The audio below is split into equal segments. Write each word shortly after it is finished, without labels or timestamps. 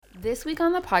This week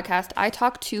on the podcast, I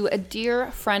talked to a dear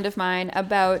friend of mine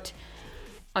about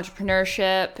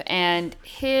entrepreneurship and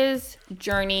his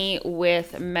journey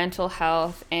with mental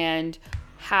health and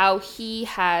how he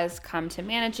has come to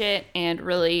manage it and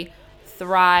really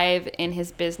thrive in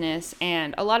his business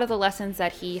and a lot of the lessons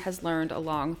that he has learned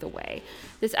along the way.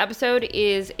 This episode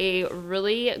is a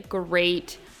really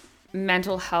great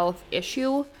mental health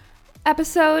issue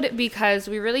episode because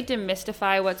we really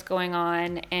demystify what's going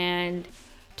on and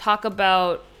talk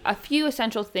about a few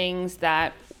essential things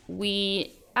that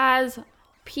we as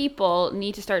people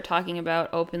need to start talking about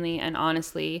openly and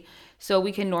honestly so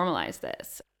we can normalize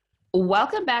this.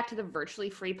 Welcome back to the Virtually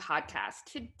Free Podcast.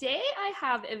 Today I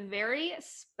have a very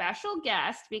special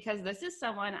guest because this is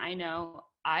someone I know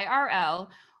IRL,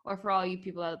 or for all you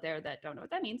people out there that don't know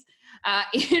what that means,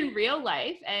 in real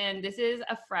life. And this is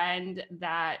a friend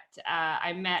that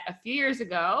I met a few years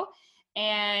ago.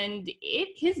 And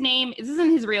his name, this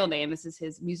isn't his real name, this is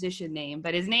his musician name,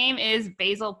 but his name is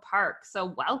Basil Park.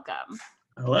 So welcome.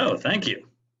 Hello, thank you.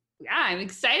 Yeah, I'm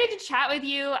excited to chat with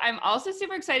you. I'm also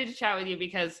super excited to chat with you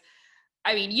because,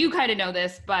 I mean, you kind of know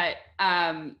this, but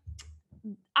I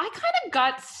kind of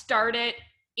got started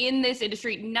in this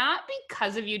industry, not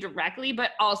because of you directly,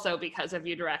 but also because of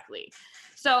you directly.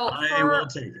 So I will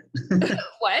take it.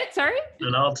 What? Sorry?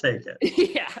 And I'll take it.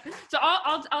 Yeah. So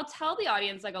I'll tell the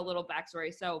audience like a little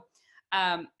backstory. So,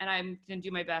 and I'm gonna do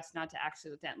my best not to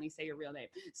accidentally say your real name.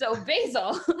 So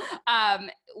Basil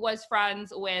was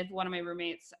friends with one of my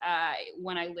roommates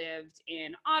when I lived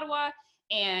in Ottawa,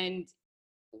 and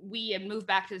we had moved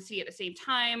back to the city at the same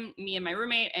time. Me and my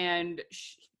roommate, and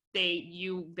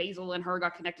Basil and her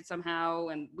got connected somehow,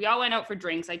 and we all went out for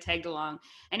drinks. I tagged along,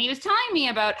 and he was telling me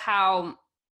about how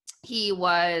he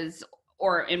was,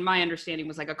 or in my understanding,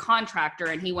 was like a contractor,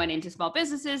 and he went into small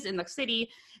businesses in the city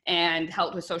and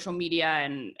helped with social media.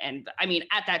 And I mean,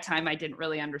 at that time, I didn't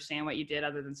really understand what you did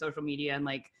other than social media. And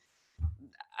like,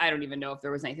 I don't even know if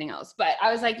there was anything else, but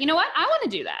I was like, you know what? I want to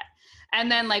do that.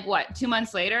 And then 2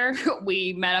 months later,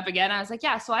 we met up again. I was like,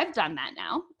 yeah, so I've done that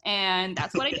now. And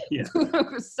that's what I do.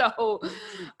 So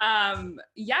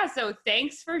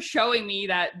thanks for showing me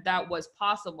that was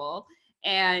possible.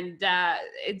 And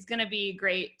it's going to be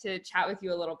great to chat with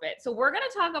you a little bit. So we're going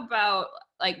to talk about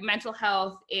like mental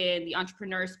health in the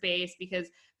entrepreneur space because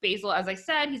Basil, as I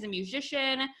said, he's a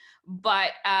musician,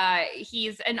 but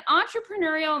he's an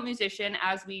entrepreneurial musician,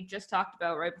 as we just talked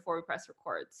about right before we press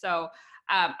record. So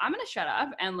I'm going to shut up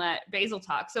and let Basil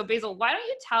talk. So Basil, why don't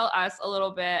you tell us a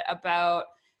little bit about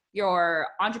your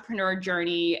entrepreneur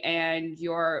journey and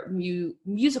your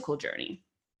musical journey?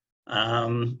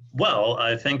 Well,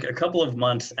 I think a couple of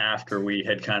months after we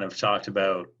had kind of talked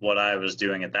about what I was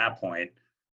doing at that point,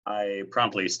 I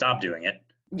promptly stopped doing it.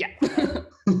 Yeah.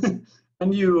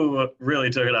 And you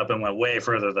really took it up and went way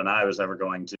further than I was ever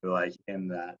going to, like, in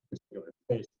that particular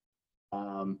space.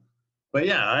 But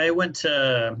yeah, I went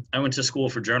to school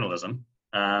for journalism.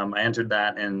 I entered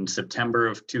that in September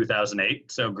of 2008.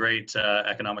 So great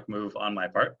economic move on my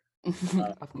part.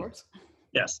 Of course.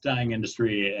 Yes, dying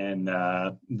industry and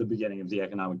the beginning of the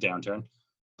economic downturn.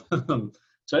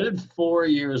 So I did 4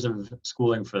 years of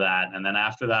schooling for that. And then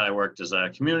after that, I worked as a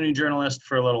community journalist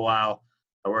for a little while.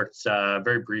 I worked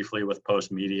very briefly with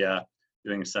Post Media,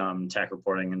 doing some tech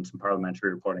reporting and some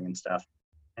parliamentary reporting and stuff.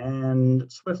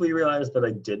 And swiftly realized that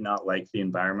I did not like the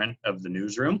environment of the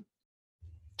newsroom.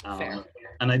 Fair.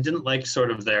 And I didn't like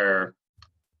sort of their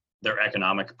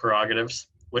economic prerogatives,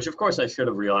 which of course I should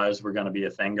have realized were going to be a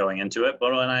thing going into it.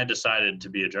 But when I decided to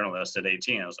be a journalist at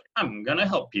 18, I was like, I'm going to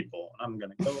help people. I'm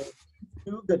going to go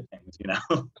do good things, you know?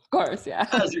 Of course, yeah.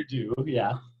 As you do,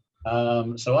 yeah.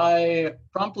 So I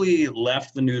promptly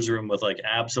left the newsroom with like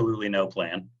absolutely no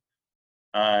plan.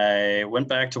 I went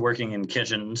back to working in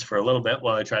kitchens for a little bit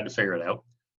while I tried to figure it out.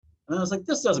 And I was like,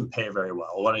 this doesn't pay very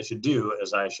well. What I should do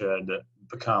is I should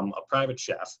become a private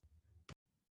chef.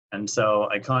 And so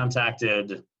I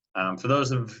contacted, for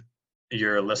those of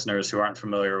your listeners who aren't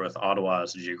familiar with Ottawa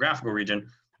as a geographical region,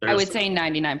 I would say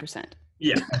 99%.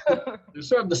 Yeah. There's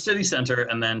sort of the city center,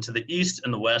 and then to the east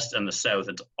and the west and the south,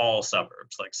 it's all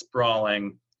suburbs, like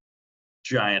sprawling,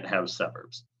 giant house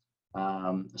suburbs.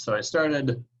 So I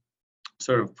started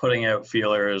sort of putting out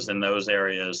feelers in those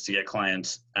areas to get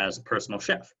clients as a personal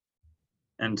chef.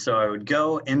 And so I would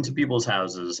go into people's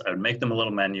houses, I would make them a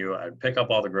little menu, I would pick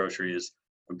up all the groceries,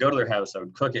 I would go to their house, I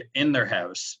would cook it in their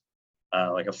house,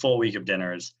 like a full week of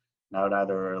dinners. And I would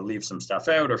either leave some stuff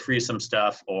out or freeze some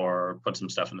stuff or put some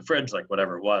stuff in the fridge, like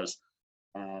whatever it was.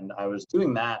 And I was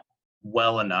doing that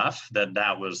well enough that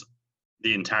that was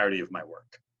the entirety of my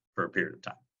work for a period of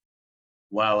time,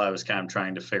 while I was kind of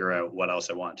trying to figure out what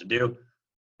else I wanted to do.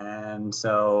 And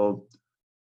so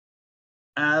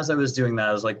as I was doing that,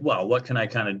 I was like, well, what can I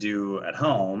kind of do at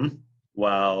home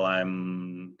while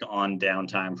I'm on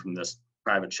downtime from this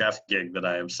private chef gig that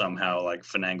I have somehow like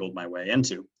finagled my way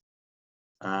into?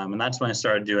 And that's when I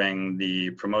started doing the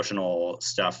promotional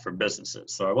stuff for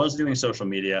businesses. So I was doing social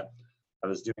media, I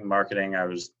was doing marketing, I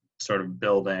was sort of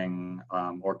building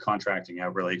or contracting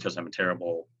out really because I'm a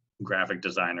terrible graphic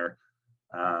designer.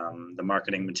 The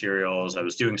marketing materials, I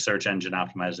was doing search engine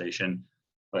optimization,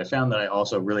 but I found that I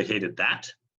also really hated that.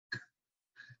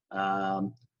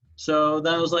 So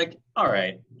then I was like, all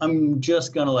right, I'm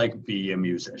just gonna like be a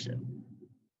musician,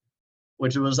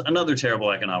 which was another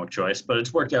terrible economic choice, but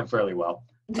it's worked out fairly well.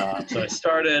 So I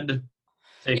started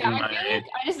Yeah, taking I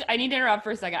feel like I need to interrupt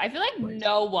for a second. I feel like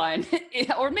no one,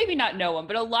 or maybe not no one,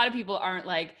 but a lot of people aren't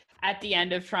like at the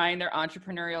end of trying their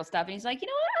entrepreneurial stuff. And he's like, you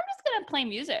know what? I'm just going to play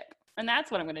music. And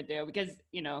that's what I'm going to do because,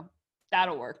 you know,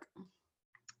 that'll work.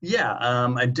 Yeah,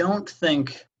 I don't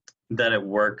think that it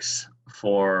works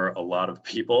for a lot of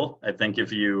people. I think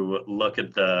if you look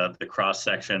at the cross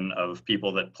section of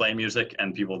people that play music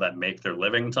and people that make their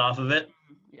livings off of it,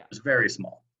 Yeah. it's very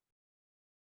small.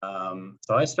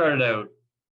 So I started out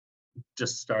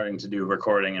just starting to do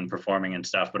recording and performing and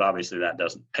stuff, but obviously that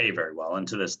doesn't pay very well. And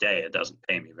to this day, it doesn't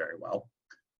pay me very well.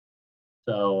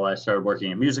 So I started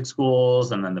working at music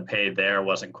schools, and then the pay there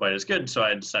wasn't quite as good. So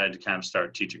I decided to kind of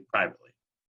start teaching privately.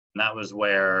 And that was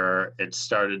where it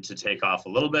started to take off a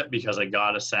little bit because I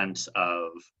got a sense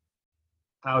of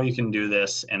how you can do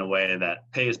this in a way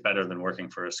that pays better than working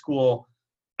for a school,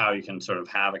 how you can sort of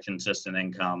have a consistent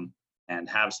income and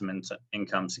have some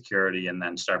income security, and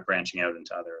then start branching out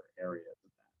into other areas.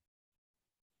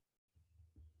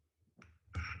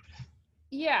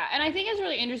 Yeah, and I think it's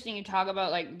really interesting you talk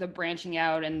about like the branching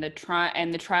out and the trial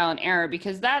and error,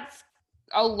 because that's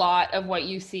a lot of what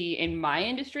you see in my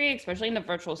industry, especially in the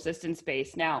virtual assistant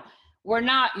space. Now, we're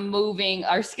not moving,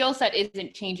 our skill set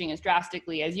isn't changing as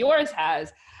drastically as yours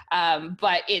has,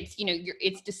 but it's, you know,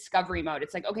 it's discovery mode.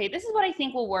 It's like, okay, this is what I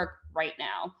think will work right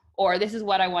now, or this is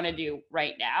what I want to do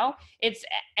right now.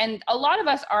 And a lot of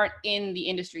us aren't in the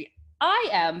industry I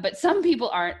am, but some people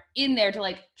aren't in there to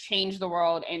like change the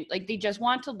world, and like they just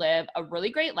want to live a really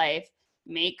great life,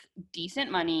 make decent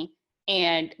money,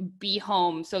 and be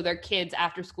home so their kids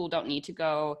after school don't need to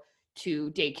go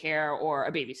to daycare or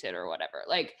a babysitter or whatever.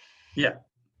 Like, yeah.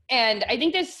 And I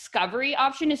think the discovery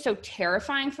option is so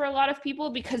terrifying for a lot of people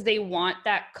because they want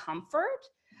that comfort.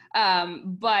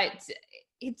 But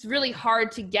it's really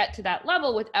hard to get to that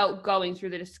level without going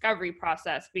through the discovery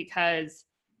process, because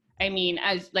I mean,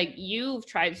 as like you've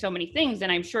tried so many things,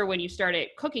 and I'm sure when you started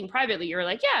cooking privately, you're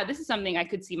like, yeah, this is something I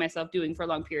could see myself doing for a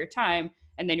long period of time.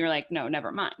 And then you're like, no,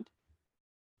 never mind.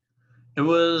 It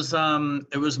was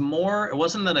more, it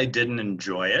wasn't that I didn't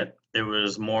enjoy it. It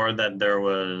was more that there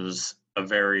was a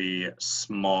very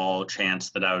small chance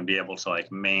that I would be able to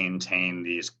like maintain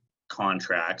these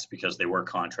contracts, because they were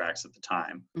contracts at the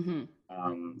time,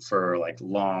 for like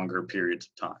longer periods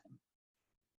of time.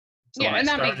 So yeah, and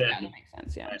that makes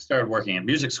sense. Yeah. I started working at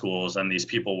music schools, and these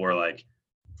people were like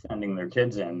sending their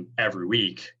kids in every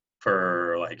week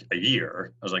for like a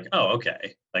year. I was like, oh,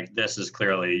 okay. Like this is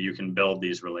clearly, you can build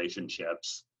these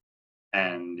relationships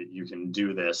and you can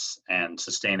do this and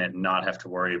sustain it and not have to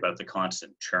worry about the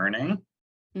constant churning,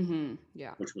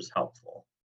 Yeah. which was helpful.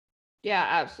 Yeah,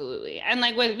 absolutely. And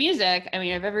like with music, I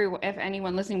mean, if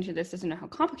anyone listening to this doesn't know how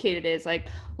complicated it is, like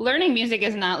learning music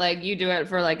is not like you do it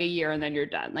for like a year and then you're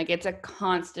done. Like it's a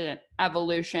constant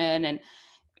evolution, and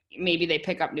maybe they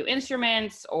pick up new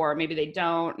instruments, or maybe they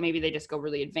don't. Maybe they just go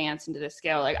really advanced into the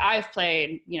scale. Like I've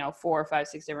played, 4, 5,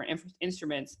 6 different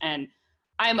instruments, and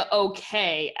I'm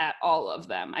okay at all of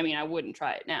them. I mean, I wouldn't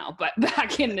try it now, but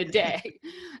back in the day,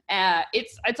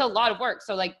 it's a lot of work.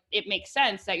 So like, it makes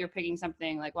sense that you're picking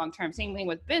something like long-term. Same thing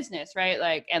with business, right?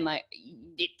 Like, and like,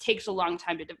 it takes a long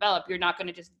time to develop. You're not going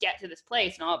to just get to this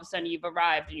place and all of a sudden you've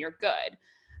arrived and you're good.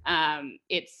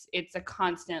 It's a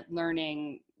constant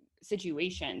learning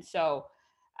situation. So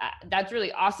that's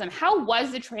really awesome. How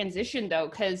was the transition though?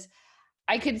 Because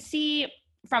I could see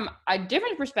from a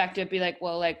different perspective be like,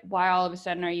 well, like why all of a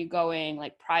sudden are you going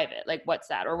like private? Like what's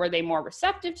that? Or were they more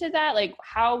receptive to that? Like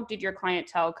how did your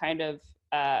clientele kind of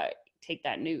take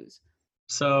that news?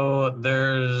 So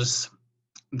there's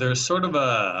sort of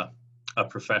a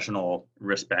professional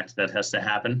respect that has to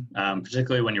happen,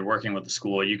 particularly when you're working with the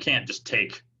school. You can't just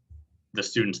take the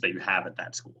students that you have at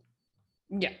that school.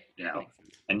 Yeah.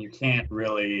 And you can't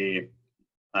really,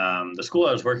 the school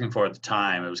I was working for at the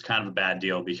time, it was kind of a bad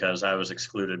deal because I was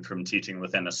excluded from teaching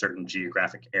within a certain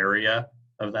geographic area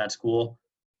of that school.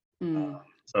 So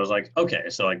I was like, okay,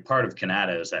 so like part of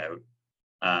Canada is out.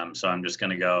 So I'm just going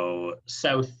to go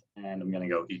south and I'm going to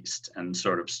go east and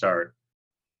sort of start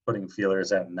putting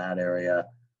feelers out in that area.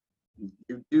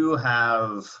 You do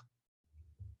have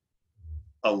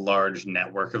a large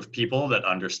network of people that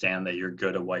understand that you're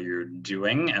good at what you're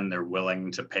doing and they're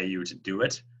willing to pay you to do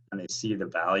it and they see the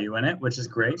value in it, which is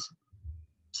great.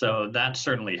 So that's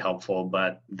certainly helpful.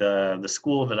 But the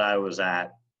school that I was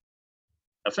at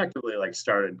effectively like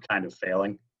started kind of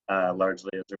failing,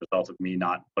 largely as a result of me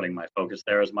not putting my focus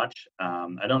there as much.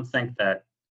 I don't think that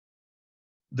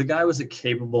the guy was a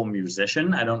capable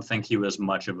musician. I don't think he was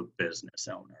much of a business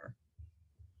owner.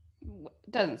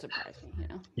 Doesn't surprise me, you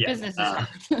know. Yeah, business is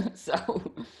hard.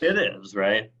 So it is,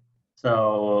 right?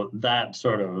 So that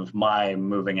sort of my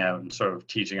moving out and sort of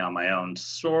teaching on my own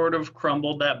sort of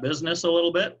crumbled that business a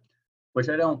little bit, which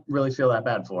I don't really feel that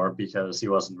bad for because he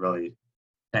wasn't really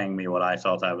paying me what I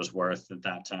felt I was worth at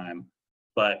that time.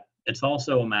 But it's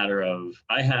also a matter of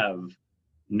I have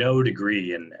no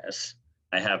degree in this.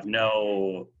 I have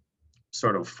no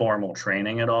sort of formal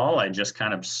training at all. I just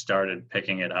kind of started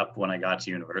picking it up when I got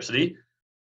to university.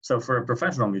 So for a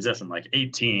professional musician, like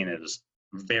 18 is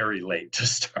very late to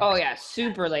start. Oh yeah,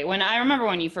 super late. When I remember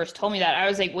when you first told me that, I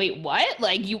was like, wait, what?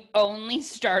 Like you only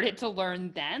started to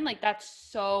learn then? Like that's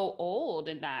so old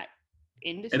in that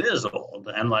industry. It is old.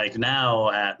 And like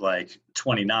now at like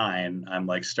 29, I'm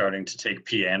like starting to take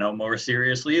piano more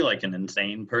seriously, like an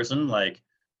insane person. Like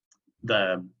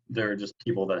there are just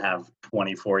people that have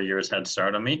 24 years head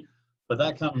start on me. But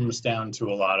that comes down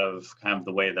to a lot of kind of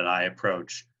the way that I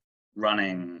approach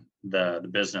running the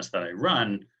business that I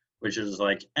run, which is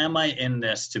like, am I in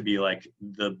this to be like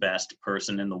the best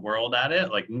person in the world at it?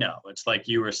 Like, no, it's like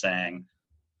you were saying,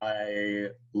 I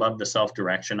love the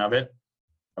self-direction of it.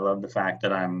 I love the fact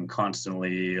that I'm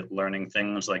constantly learning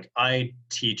things. Like I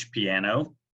teach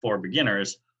piano for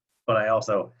beginners, but I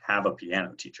also have a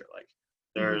piano teacher. Like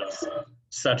there's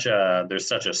such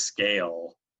a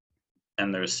scale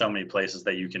and there's so many places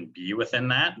that you can be within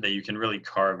that you can really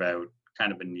carve out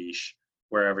kind of a niche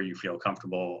wherever you feel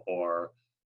comfortable or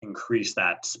increase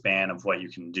that span of what you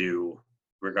can do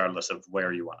regardless of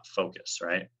where you want to focus,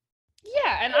 right?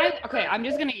 Yeah, and I'm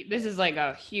just gonna, this is like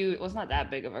a huge, well, it's not that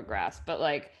big of a grasp, but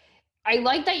like, I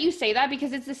like that you say that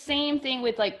because it's the same thing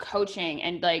with like coaching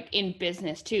and like in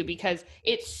business too, because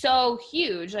it's so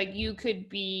huge. Like you could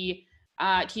be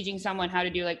teaching someone how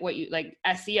to do like what you like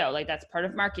SEO, like that's part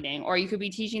of marketing, or you could be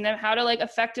teaching them how to like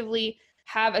effectively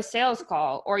have a sales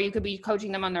call, or you could be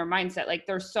coaching them on their mindset. Like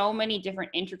there's so many different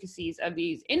intricacies of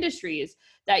these industries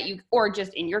that you, or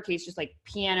just in your case, just like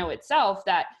piano itself,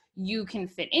 that you can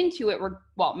fit into it.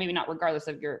 Well, maybe not regardless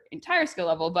of your entire skill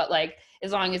level, but like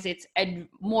as long as it's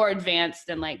more advanced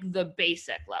than like the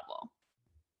basic level.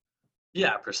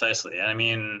 Yeah, precisely. I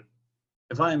mean,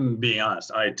 if I'm being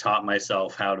honest, I taught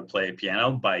myself how to play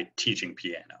piano by teaching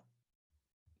piano.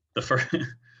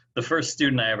 The first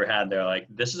student I ever had, they're like,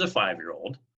 this is a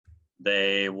 5-year-old.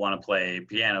 They want to play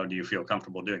piano. Do you feel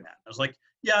comfortable doing that? I was like,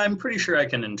 yeah, I'm pretty sure I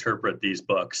can interpret these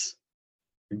books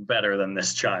better than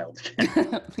this child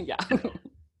can. Yeah.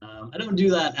 I don't do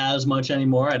that as much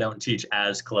anymore. I don't teach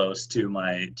as close to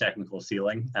my technical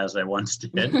ceiling as I once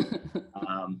did.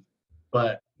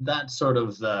 But that's sort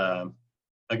of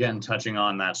again, touching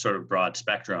on that sort of broad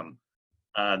spectrum.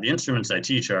 The instruments I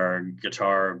teach are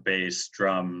guitar, bass,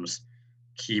 drums,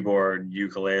 keyboard,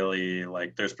 ukulele.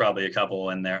 Like there's probably a couple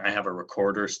in there. I have a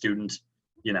recorder student,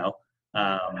 you know.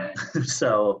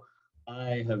 So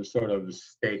I have sort of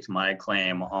staked my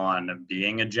claim on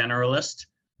being a generalist.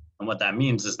 And what that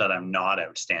means is that I'm not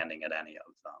outstanding at any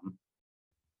of them.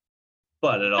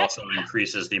 But it also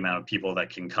increases the amount of people that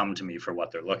can come to me for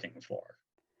what they're looking for.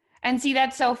 And see,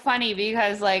 that's so funny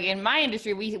because like in my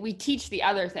industry, we teach the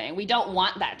other thing. We don't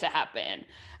want that to happen.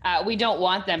 We don't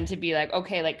want them to be like,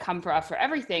 okay, like come for us for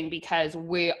everything, because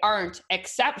we aren't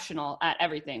exceptional at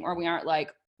everything, or we aren't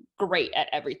like great at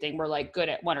everything. We're like good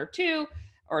at 1 or 2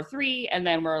 or 3, and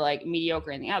then we're like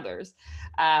mediocre in the others.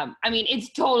 I mean,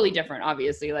 it's totally different,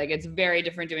 obviously. Like it's very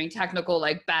different doing technical,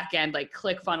 like back end, like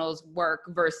ClickFunnels work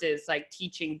versus like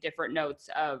teaching different notes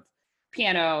of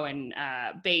piano and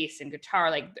bass and guitar.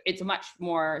 Like it's much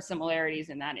more similarities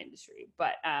in that industry.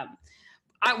 But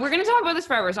we're going to talk about this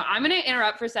forever. So I'm going to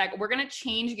interrupt for a sec. We're going to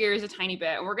change gears a tiny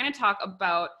bit, and we're going to talk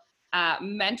about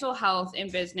mental health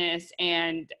in business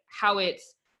and how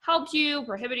it's helped you,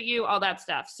 prohibited you, all that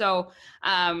stuff. So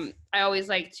I always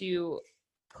like to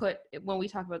put, when we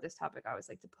talk about this topic, I always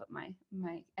like to put my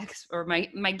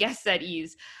guests at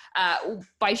ease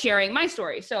by sharing my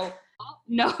story. So Paul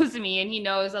knows me, and he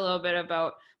knows a little bit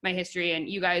about my history, and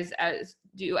you guys as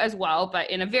do as well, but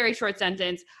in a very short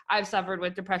sentence, I've suffered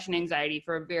with depression, anxiety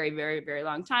for a very, very, very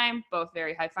long time, both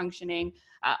very high functioning,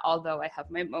 although I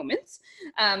have my moments.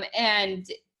 And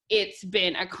it's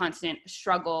been a constant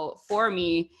struggle for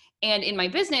me and in my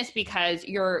business, because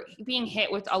you're being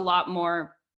hit with a lot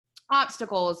more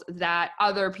obstacles that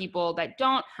other people that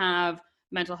don't have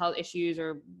mental health issues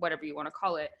or whatever you want to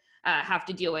call it have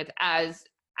to deal with as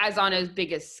on as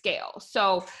big a scale.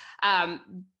 So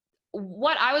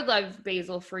what I would love,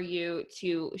 Basil, for you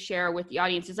to share with the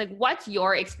audience is like, what's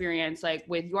your experience like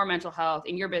with your mental health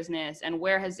in your business, and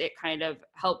where has it kind of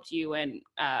helped you and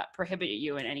prohibited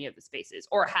you in any of the spaces,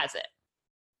 or has it?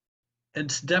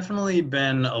 It's definitely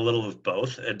been a little of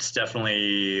both. It's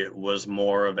definitely was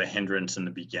more of a hindrance in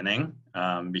the beginning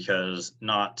because,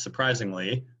 not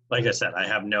surprisingly, like I said, I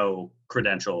have no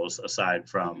credentials aside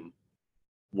from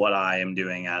what I am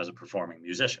doing as a performing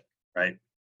musician, right?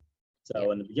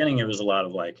 So in the beginning, it was a lot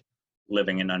of like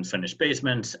living in unfinished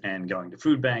basements and going to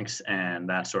food banks and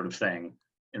that sort of thing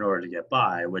in order to get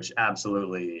by, which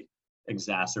absolutely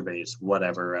exacerbates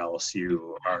whatever else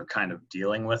you are kind of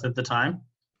dealing with at the time.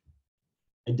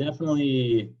 I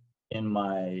definitely, in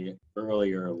my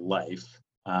earlier life,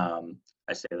 I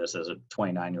say this as a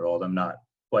 29-year-old, I'm not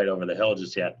quite over the hill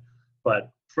just yet, but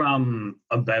from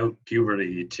about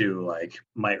puberty to like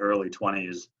my early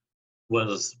 20s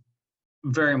was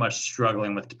very much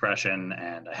struggling with depression,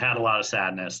 and I had a lot of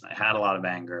sadness, and I had a lot of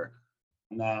anger.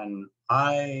 And then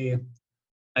I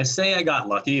say I got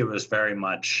lucky. It was very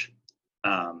much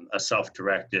a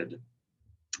self-directed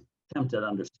attempt at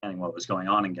understanding what was going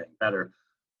on and getting better.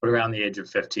 But around the age of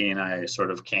 15, I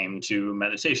sort of came to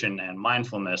meditation and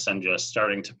mindfulness and just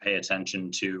starting to pay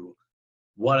attention to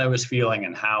what I was feeling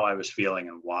and how I was feeling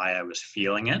and why I was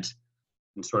feeling it,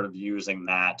 and sort of using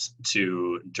that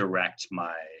to direct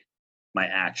my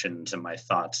actions and my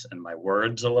thoughts and my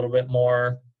words a little bit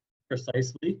more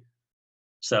precisely.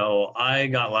 So I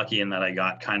got lucky in that I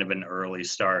got kind of an early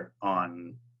start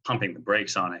on pumping the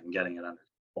brakes on it and getting it under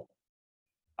control.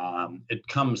 It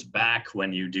comes back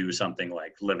when you do something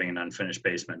like living in unfinished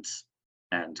basements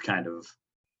and kind of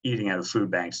eating out of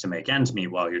food banks to make ends meet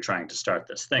while you're trying to start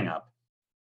this thing up.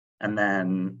 And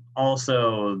then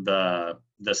also the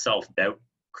self-doubt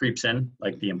creeps in,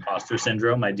 like the imposter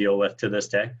syndrome I deal with to this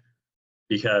day.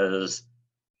 Because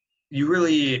you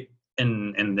really,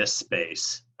 in this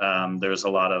space, there's a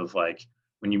lot of like,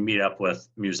 when you meet up with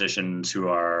musicians who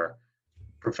are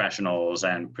professionals,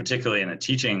 and particularly in a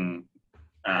teaching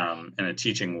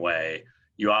way,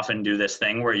 you often do this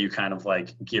thing where you kind of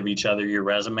like give each other your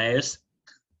resumes,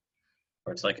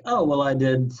 where it's like, oh, well, I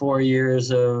did 4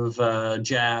 years of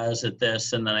jazz at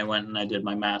this, and then I went and I did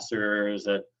my master's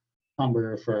at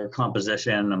Humber for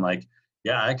composition. I'm like,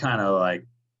 yeah, I kind of like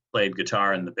played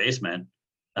guitar in the basement.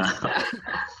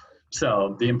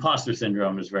 So the imposter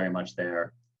syndrome is very much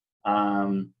there.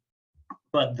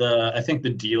 But I think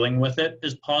the dealing with it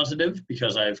is positive,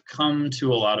 because I've come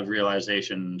to a lot of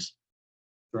realizations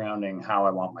surrounding how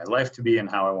I want my life to be and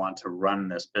how I want to run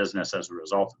this business as a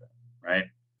result of it, right?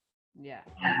 Yeah.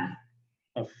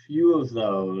 A few of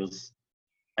those,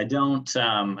 I don't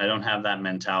have that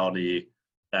mentality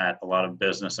that a lot of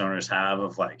business owners have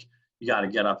of like, you got to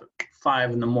get up at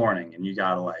 5 a.m. and you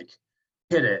got to like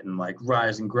hit it and like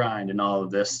rise and grind and all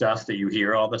of this stuff that you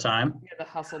hear all the time. Yeah, the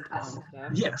hustle plan stuff.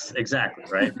 Yes, exactly,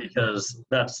 right? Because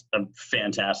that's a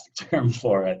fantastic term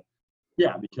for it.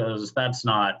 Yeah, because that's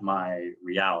not my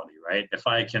reality, right? If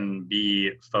I can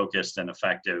be focused and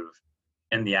effective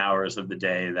in the hours of the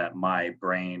day that my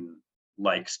brain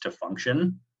likes to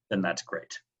function, then that's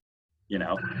great, you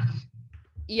know?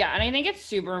 Yeah, and I think it's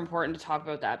super important to talk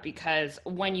about that, because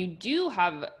when you do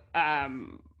have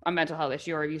a mental health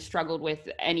issue, or you struggled with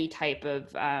any type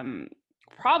of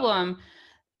problem,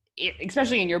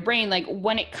 especially in your brain, like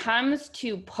when it comes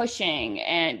to pushing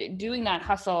and doing that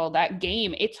hustle, that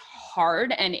game, it's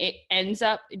hard and it ends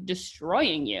up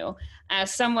destroying you.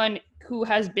 As someone who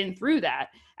has been through that,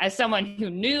 as someone who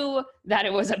knew that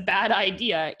it was a bad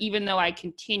idea, even though I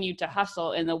continued to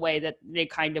hustle in the way that they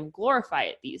kind of glorify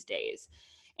it these days.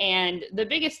 And the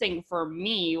biggest thing for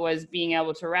me was being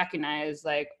able to recognize,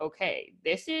 like, okay,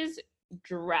 this is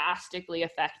drastically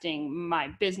affecting my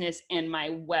business and my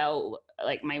well-being.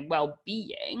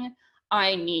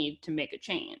 I need to make a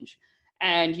change.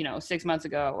 And 6 months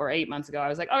ago or 8 months ago, I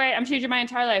was like, all right, I'm changing my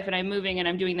entire life, and I'm moving and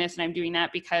I'm doing this and I'm doing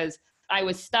that, because I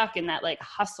was stuck in that like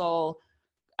hustle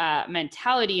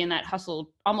mentality and that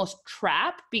hustle almost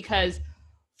trap. Because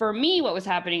for me, what was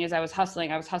happening is I was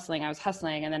hustling.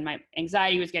 And then my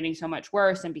anxiety was getting so much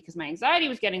worse. And because my anxiety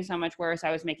was getting so much worse,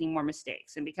 I was making more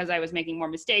mistakes. And because I was making more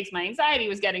mistakes, my anxiety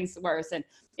was getting worse. And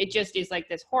it just is like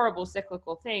this horrible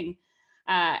cyclical thing.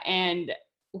 And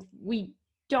we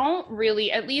don't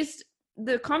really, at least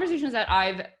the conversations that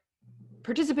I've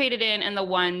participated in and the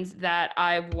ones that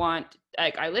I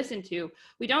listen to,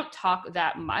 we don't talk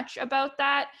that much about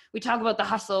that. We talk about the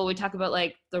hustle, we talk about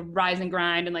like the rise and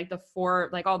grind and like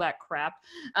like all that crap.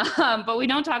 But we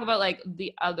don't talk about like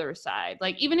the other side.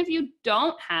 Like, even if you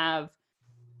don't have,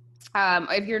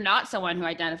 if you're not someone who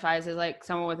identifies as like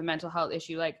someone with a mental health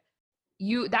issue, like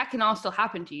that can all still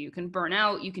happen to you. You can burn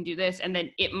out, you can do this, and then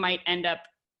it might end up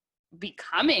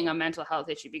becoming a mental health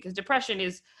issue, because depression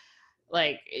is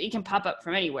like, it can pop up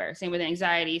from anywhere. Same with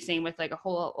anxiety, same with like a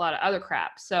whole lot of other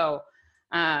crap. So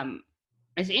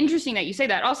it's interesting that you say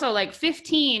that. Also, like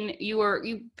 15,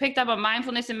 you picked up on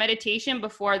mindfulness and meditation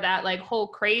before that like whole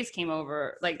craze came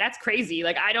over. Like, that's crazy.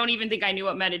 Like, I don't even think I knew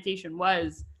what meditation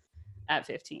was at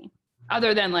 15,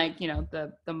 other than like, you know,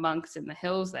 the monks in the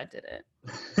hills that did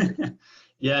it.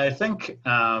 Yeah, I think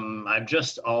I've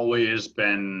just always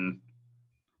been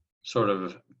sort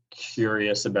of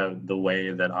curious about the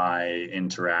way that I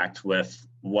interact with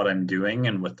what I'm doing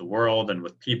and with the world and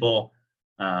with people.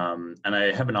 And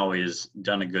I haven't always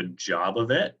done a good job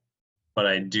of it, but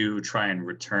I do try and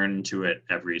return to it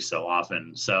every so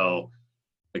often. So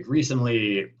like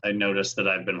recently I noticed that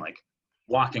I've been like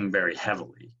walking very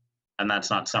heavily, and that's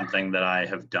not something that I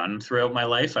have done throughout my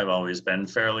life. I've always been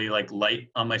fairly like light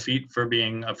on my feet for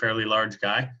being a fairly large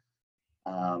guy.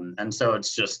 And so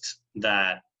it's just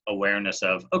that awareness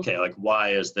of, okay, like, why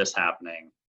is this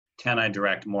happening? Can I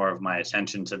direct more of my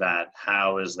attention to that?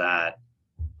 How is that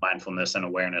mindfulness and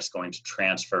awareness going to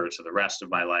transfer to the rest of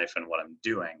my life and what I'm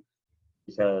doing?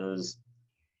 Because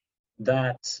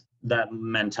that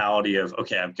mentality of,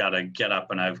 okay, I've got to get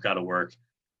up and I've got to work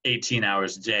 18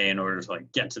 hours a day in order to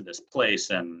like get to this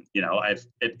place, and you know,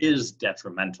 it is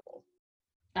detrimental.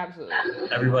 Absolutely.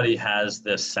 Everybody has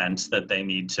this sense that they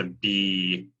need to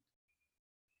be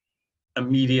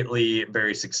immediately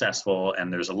very successful,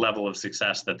 and there's a level of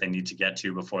success that they need to get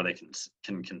to before they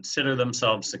can consider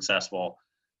themselves successful.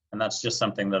 And that's just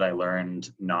something that I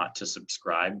learned not to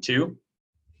subscribe to.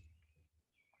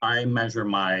 I measure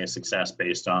my success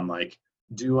based on like,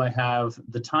 do I have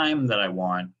the time that I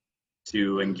want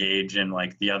to engage in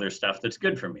like the other stuff that's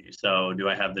good for me? So do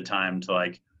I have the time to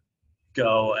like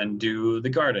go and do the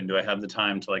garden? Do I have the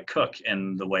time to like cook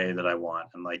in the way that I want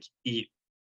and like eat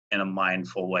in a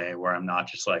mindful way where I'm not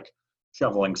just like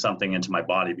shoveling something into my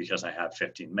body because I have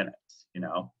 15 minutes, you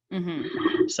know?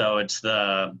 Mm-hmm. So it's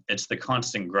the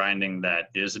constant grinding that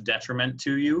is a detriment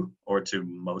to you, or to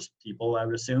most people, I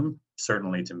would assume,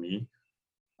 certainly to me.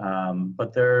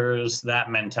 But there's that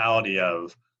mentality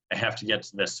of, I have to get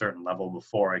to this certain level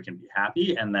before I can be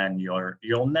happy, and then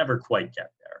you'll never quite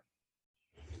get there.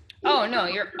 Oh no,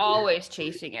 you're always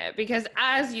chasing it, because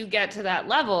as you get to that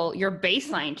level, your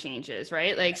baseline changes,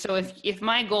 right? Like, so if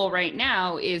my goal right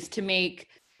now is to make,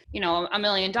 you know, $1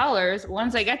 million,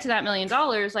 once I get to that $1 million,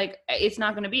 like, it's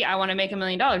not going to be, I want to make $1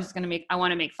 million. It's going to make, I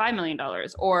want to make $5 million.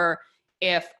 Or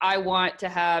if I want to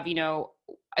have, you know,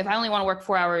 if I only want to work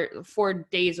 4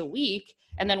 days a week,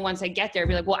 and then once I get there,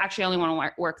 be like, well, actually I only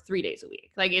want to work 3 days a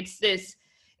week. Like, it's this,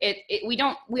 we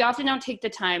often don't take the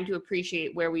time to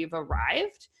appreciate where we've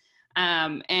arrived.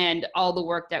 And all the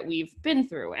work that we've been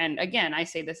through. And again, I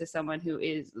say this as someone who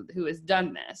has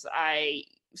done this. I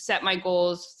set my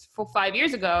goals 5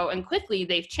 years ago, and quickly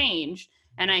they've changed.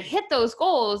 And I hit those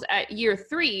goals at year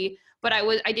 3, but I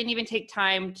didn't even take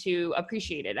time to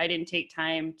appreciate it. I didn't take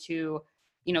time to,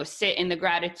 you know, sit in the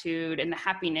gratitude and the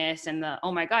happiness and the,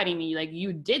 oh my God, Amy, like,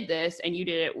 you did this and you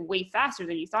did it way faster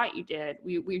than you thought you did.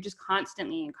 We're just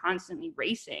constantly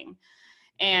racing.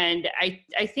 And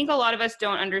I think a lot of us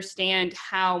don't understand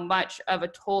how much of a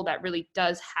toll that really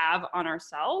does have on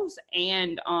ourselves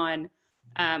and on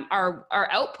our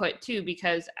output too,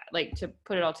 because, like, to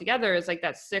put it all together is like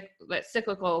that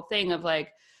cyclical thing of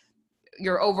like,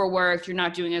 you're overworked, you're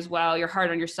not doing as well, you're hard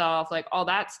on yourself, like all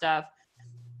that stuff.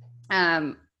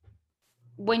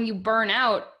 When you burn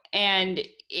out, and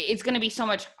it's going to be so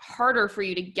much harder for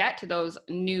you to get to those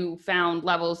newfound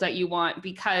levels that you want,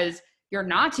 because you're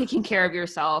not taking care of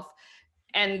yourself.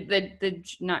 And the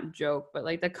not joke, but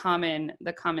like the common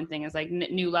thing is like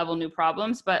new level, new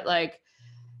problems. But like,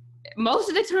 most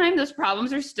of the time those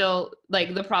problems are still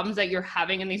like, the problems that you're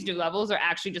having in these new levels are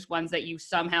actually just ones that you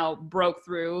somehow broke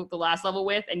through the last level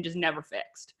with and just never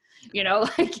fixed. You know,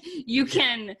 like you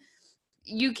can,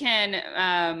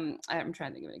 I'm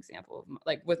trying to think of an example of,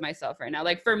 like, with myself right now.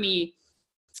 Like, for me,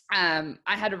 I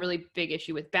had a really big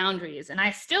issue with boundaries, and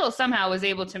I still somehow was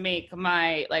able to make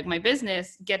my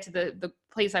business get to the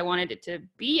place I wanted it to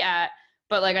be at.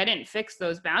 But like, I didn't fix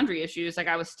those boundary issues. Like,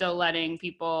 I was still letting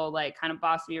people like kind of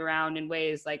boss me around in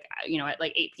ways like, at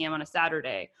like 8 p.m. on a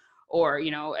Saturday, or,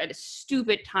 at a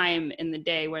stupid time in the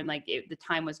day when like the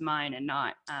time was mine and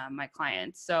not my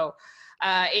clients. So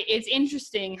it's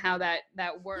interesting how that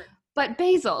works. But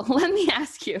Basil, let me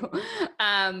ask you,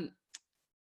 are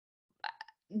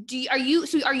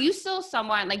you still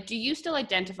someone, like, do you still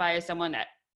identify as someone that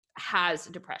has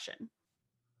depression?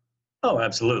 Oh,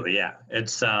 absolutely. Yeah.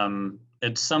 It's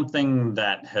something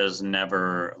that has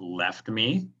never left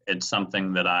me. It's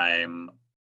something that I'm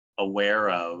aware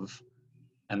of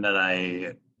and that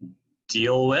I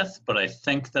deal with, but I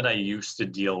think that I used to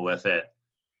deal with it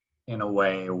in a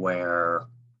way where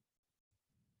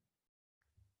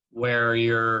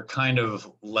you're kind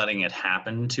of letting it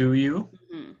happen to you.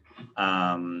 Mm-hmm.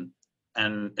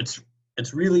 And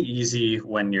it's really easy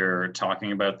when you're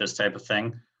talking about this type of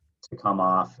thing to come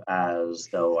off as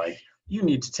though like you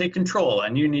need to take control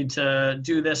and you need to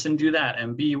do this and do that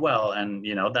and be well. And,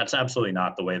 that's absolutely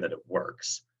not the way that it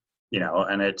works,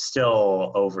 and it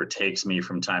still overtakes me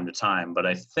from time to time. But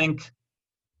I think,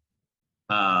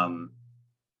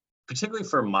 particularly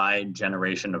for my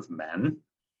generation of men,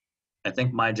 I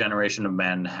think my generation of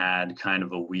men had kind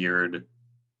of a weird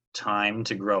time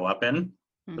to grow up in.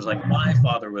 Because like my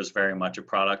father was very much a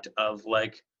product of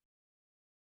like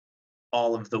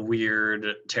all of the weird,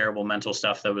 terrible mental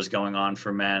stuff that was going on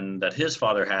for men that his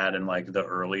father had in like the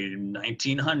early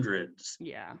 1900s.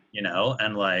 Yeah.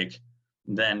 And like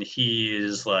then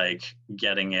he's like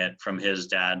getting it from his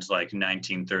dad's like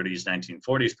 1930s,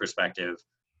 1940s perspective,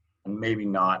 and maybe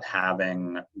not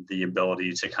having the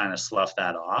ability to kind of slough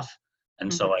that off.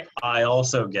 And so like I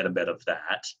also get a bit of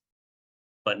that.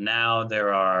 But now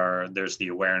there's the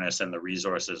awareness and the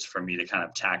resources for me to kind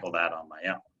of tackle that on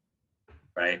my own,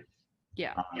 right?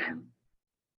 Yeah.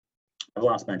 I've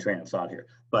lost my train of thought here,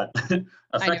 but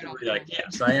effectively, like,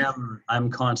 yes, I'm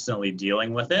constantly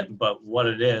dealing with it. But what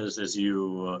it is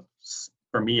you,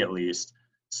 for me at least,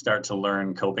 start to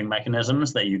learn coping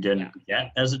mechanisms that you didn't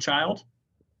get as a child.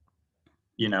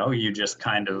 You just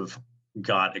kind of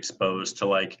got exposed to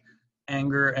like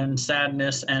anger and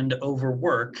sadness and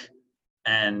overwork.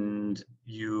 And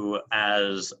you,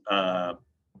 as a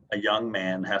young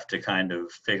man, have to kind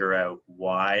of figure out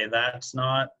why that's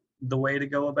not the way to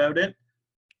go about it.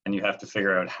 And you have to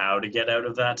figure out how to get out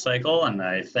of that cycle. And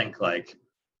I think like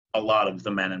a lot of the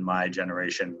men in my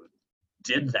generation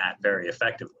did that very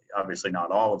effectively. Obviously not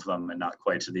all of them, and not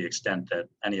quite to the extent that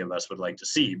any of us would like to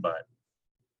see, but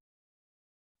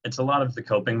it's a lot of the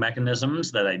coping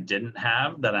mechanisms that I didn't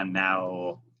have that I'm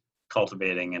now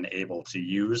cultivating and able to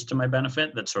use to my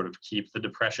benefit that sort of keep the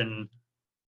depression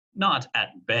not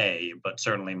at bay, but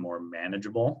certainly more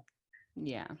manageable.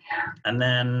 Yeah. And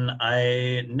then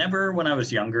I never, when I was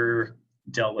younger,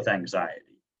 dealt with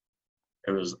anxiety.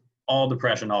 It was all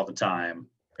depression all the time.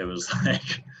 It was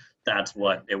like, that's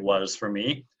what it was for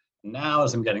me. Now,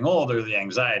 as I'm getting older, the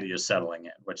anxiety is settling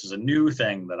in, which is a new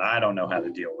thing that I don't know how to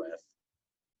deal with.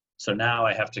 So now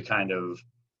I have to kind of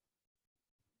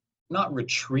not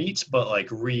retreat, but like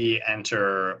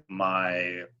re-enter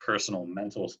my personal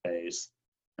mental space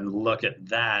and look at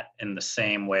that in the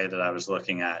same way that I was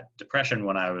looking at depression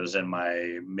when I was in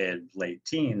my late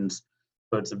teens.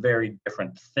 So it's a very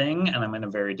different thing, and I'm in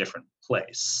a very different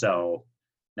place. So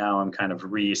now I'm kind of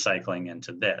recycling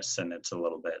into this, and it's a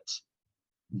little bit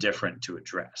different to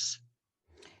address.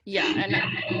 Yeah.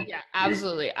 And yeah,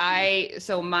 absolutely.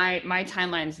 So my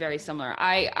timeline is very similar.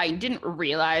 I didn't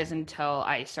realize until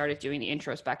I started doing the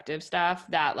introspective stuff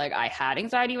that like I had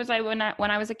anxiety when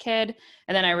I was a kid.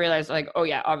 And then I realized like, oh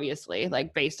yeah, obviously,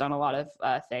 like based on a lot of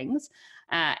things.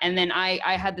 And then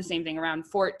I had the same thing around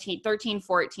 13,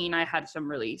 14. I had some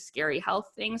really scary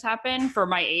health things happen for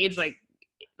my age. Like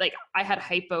I had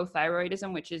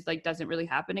hypothyroidism, which is like, doesn't really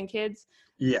happen in kids.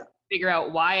 Yeah. Figure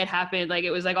out why it happened. Like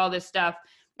it was like all this stuff.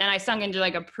 And I sunk into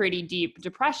like a pretty deep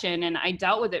depression, and I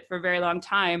dealt with it for a very long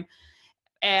time.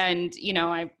 And,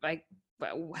 I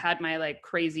had my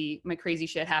crazy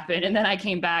shit happen. And then I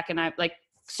came back and I like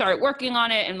started working on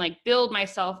it and like built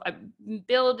myself up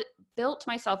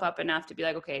enough to be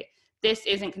like, okay, this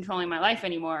isn't controlling my life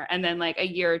anymore. And then like a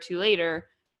year or two later,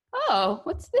 oh,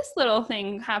 what's this little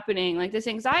thing happening? Like this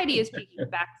anxiety is peeking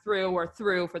back through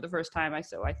for the first time. I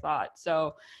thought.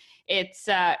 So it's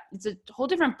a whole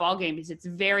different ballgame because it's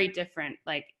very different.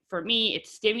 Like for me, it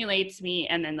stimulates me,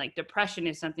 and then like depression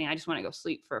is something I just want to go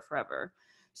sleep for forever.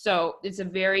 So it's a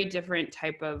very different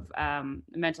type of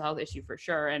mental health issue for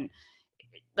sure. And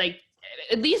like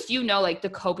at least you know, like the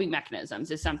coping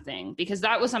mechanisms is something, because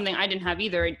that was something I didn't have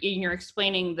either. And you're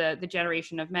explaining the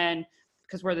generation of men,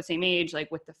 because we're the same age, like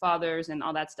with the fathers and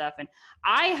all that stuff. And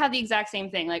I had the exact same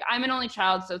thing. Like I'm an only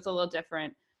child, so it's a little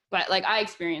different. But like I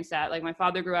experienced that. Like my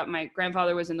father grew up, my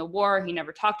grandfather was in the war. He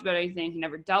never talked about anything. He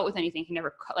never dealt with anything. He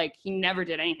never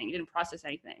did anything. He didn't process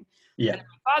anything. Yeah. And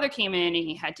my father came in and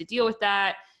he had to deal with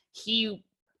that. He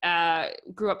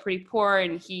grew up pretty poor,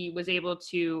 and he was able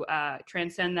to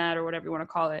transcend that, or whatever you want to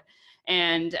call it.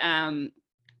 And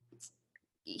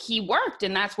he worked,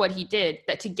 and that's what he did.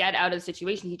 That to get out of the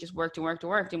situation, he just worked and worked and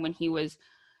worked. And when he was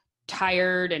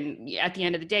tired, and at the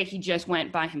end of the day, he just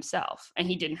went by himself, and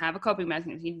he didn't have a coping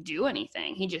mechanism. He didn't do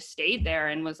anything. He just stayed there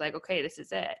and was like, okay, this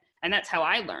is it. And that's how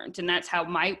I learned. And that's how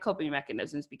my coping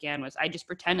mechanisms began, was I just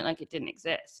pretended like it didn't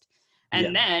exist.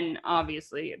 And then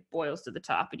obviously it boils to the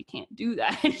top, and you can't do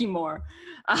that anymore.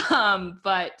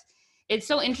 But it's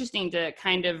so interesting to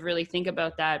kind of really think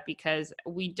about that, because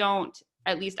we don't,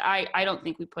 at least I don't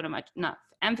think we put enough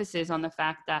emphasis on the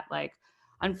fact that, like,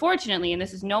 unfortunately, and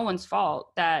this is no one's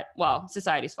fault, that, well,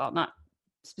 society's fault, not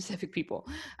specific people,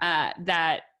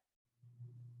 that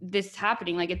this is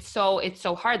happening. Like it's so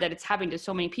hard that it's happening to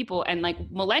so many people. And like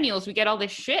millennials, we get all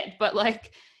this shit, but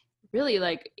like really,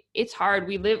 like it's hard.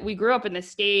 We grew up in this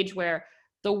stage where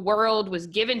the world was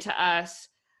given to us,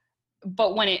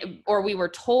 but we were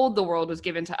told the world was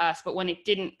given to us, but when it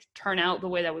didn't turn out the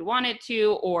way that we wanted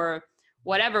to, or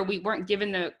whatever, we weren't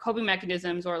given the coping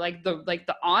mechanisms, or like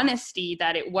the honesty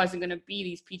that it wasn't going to be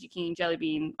these peachy keen jelly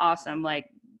bean awesome like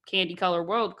candy color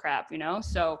world crap, you know.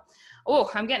 So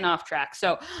I'm getting off track,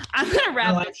 so I'm gonna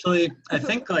wrap this. Actually, I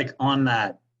think like on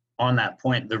that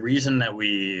point, the reason that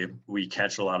we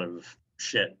catch a lot of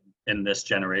shit in this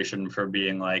generation for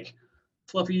being like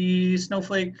fluffy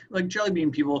snowflake like jelly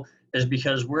bean people is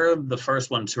because we're the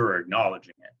first ones who are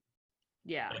acknowledging it.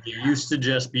 Yeah. Like, it used to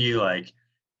just be like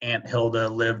Aunt Hilda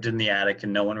lived in the attic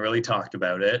and no one really talked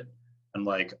about it, and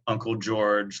like Uncle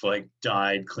George like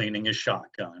died cleaning his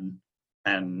shotgun,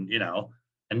 and you know,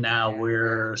 and now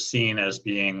we're seen as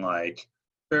being like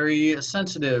very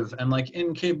sensitive and like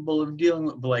incapable of dealing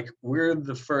with, like we're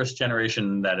the first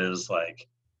generation that is like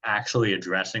actually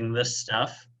addressing this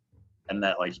stuff, and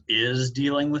that like is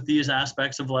dealing with these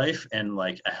aspects of life in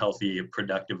like a healthy,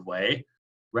 productive way,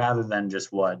 rather than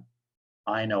just what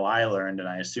I know I learned, and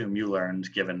I assume you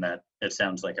learned, given that it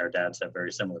sounds like our dads have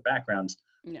very similar backgrounds,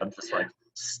 of just like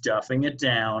stuffing it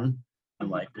down and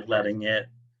like letting it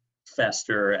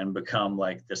fester and become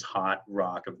like this hot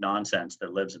rock of nonsense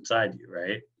that lives inside you,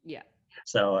 right? Yeah.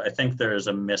 So I think there's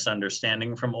a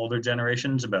misunderstanding from older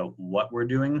generations about what we're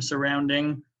doing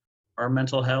surrounding our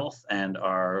mental health and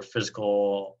our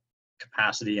physical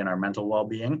capacity and our mental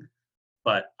well-being.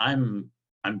 But I'm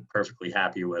perfectly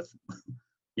happy with,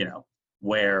 you know,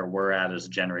 where we're at as a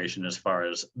generation as far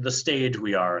as the stage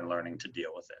we are in learning to deal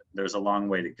with it. There's a long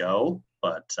way to go,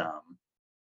 but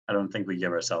I don't think we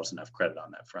give ourselves enough credit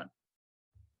on that front.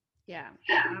 Yeah,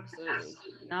 absolutely.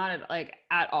 Not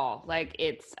at all. Like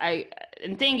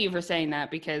and thank you for saying that,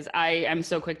 because I am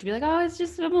so quick to be like, oh, it's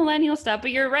just the millennial stuff.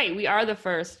 But you're right. We are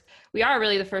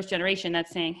really the first generation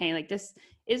that's saying, hey, like this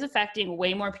is affecting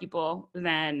way more people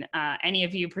than any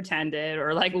of you pretended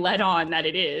or like let on that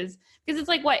it is. Because it's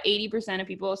like, what, 80% of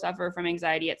people suffer from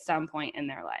anxiety at some point in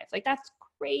their life. Like that's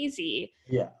crazy.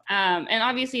 Yeah. And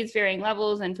obviously it's varying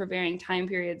levels and for varying time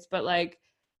periods, but like,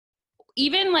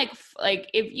 even like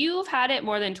if you've had it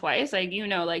more than twice, like, you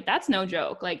know, like that's no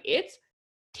joke. Like it's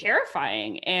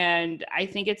terrifying. And I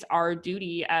think it's our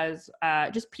duty as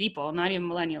just people, not even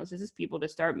millennials, it's just people, to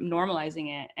start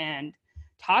normalizing it and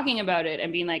talking about it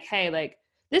and being like, hey, like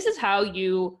this is how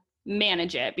you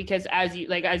manage it. Because as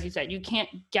you said, you can't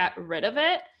get rid of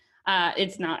it.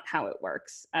 It's not how it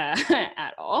works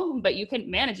at all, but you can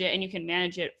manage it, and you can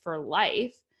manage it for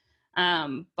life.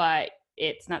 But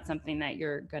it's not something that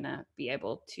you're gonna be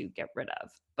able to get rid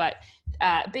of. But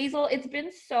Basil, it's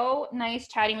been so nice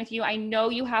chatting with you. I know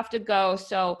you have to go,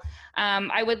 so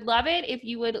I would love it if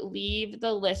you would leave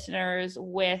the listeners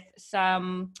with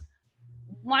some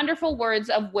wonderful words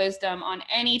of wisdom on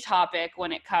any topic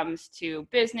when it comes to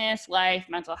business, life,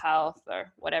 mental health,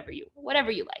 or whatever you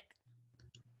like.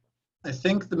 I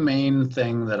think the main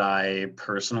thing that I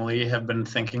personally have been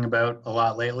thinking about a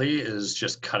lot lately is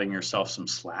just cutting yourself some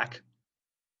slack.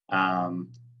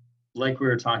 Like we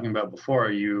were talking about before,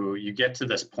 you get to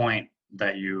this point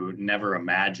that you never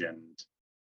imagined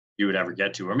you would ever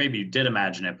get to, or maybe you did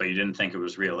imagine it, but you didn't think it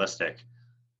was realistic.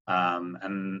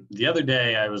 And the other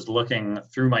day I was looking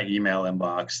through my email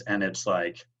inbox, and it's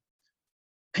like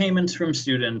payments from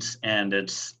students, and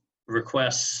it's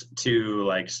requests to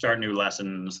like start new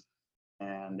lessons,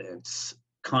 and it's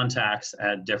contacts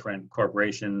at different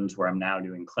corporations where I'm now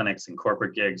doing clinics and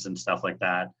corporate gigs and stuff like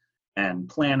that, and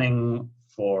planning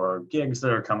for gigs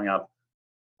that are coming up.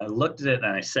 I looked at it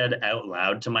and I said out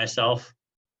loud to myself,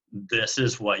 this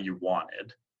is what you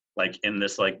wanted. Like in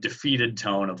this like defeated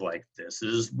tone of like, this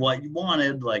is what you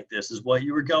wanted, like this is what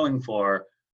you were going for.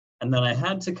 And then I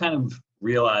had to kind of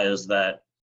realize that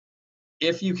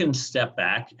if you can step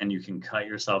back and you can cut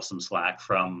yourself some slack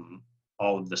from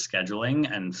all of the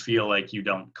scheduling and feel like you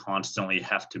don't constantly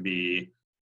have to be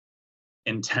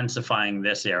intensifying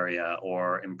this area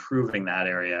or improving that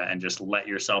area, and just let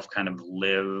yourself kind of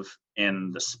live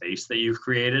in the space that you've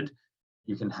created,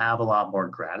 you can have a lot more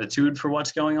gratitude for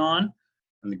what's going on.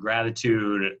 And the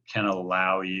gratitude can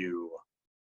allow you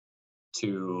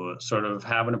to sort of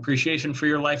have an appreciation for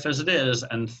your life as it is,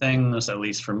 and things, at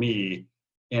least for me,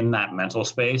 in that mental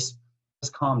space,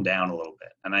 just calm down a little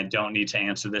bit. And I don't need to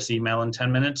answer this email in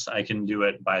 10 minutes. I can do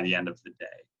it by the end of the day.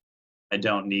 I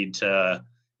don't need to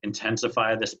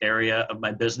intensify this area of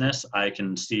my business. I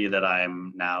can see that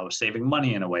I'm now saving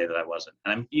money in a way that I wasn't,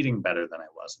 and I'm eating better than I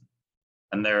wasn't.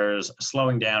 And there's a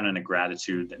slowing down and a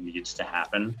gratitude that needs to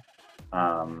happen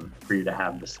for you to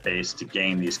have the space to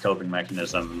gain these coping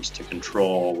mechanisms to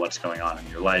control what's going on in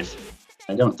your life.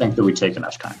 I don't think that we take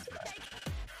enough time for that.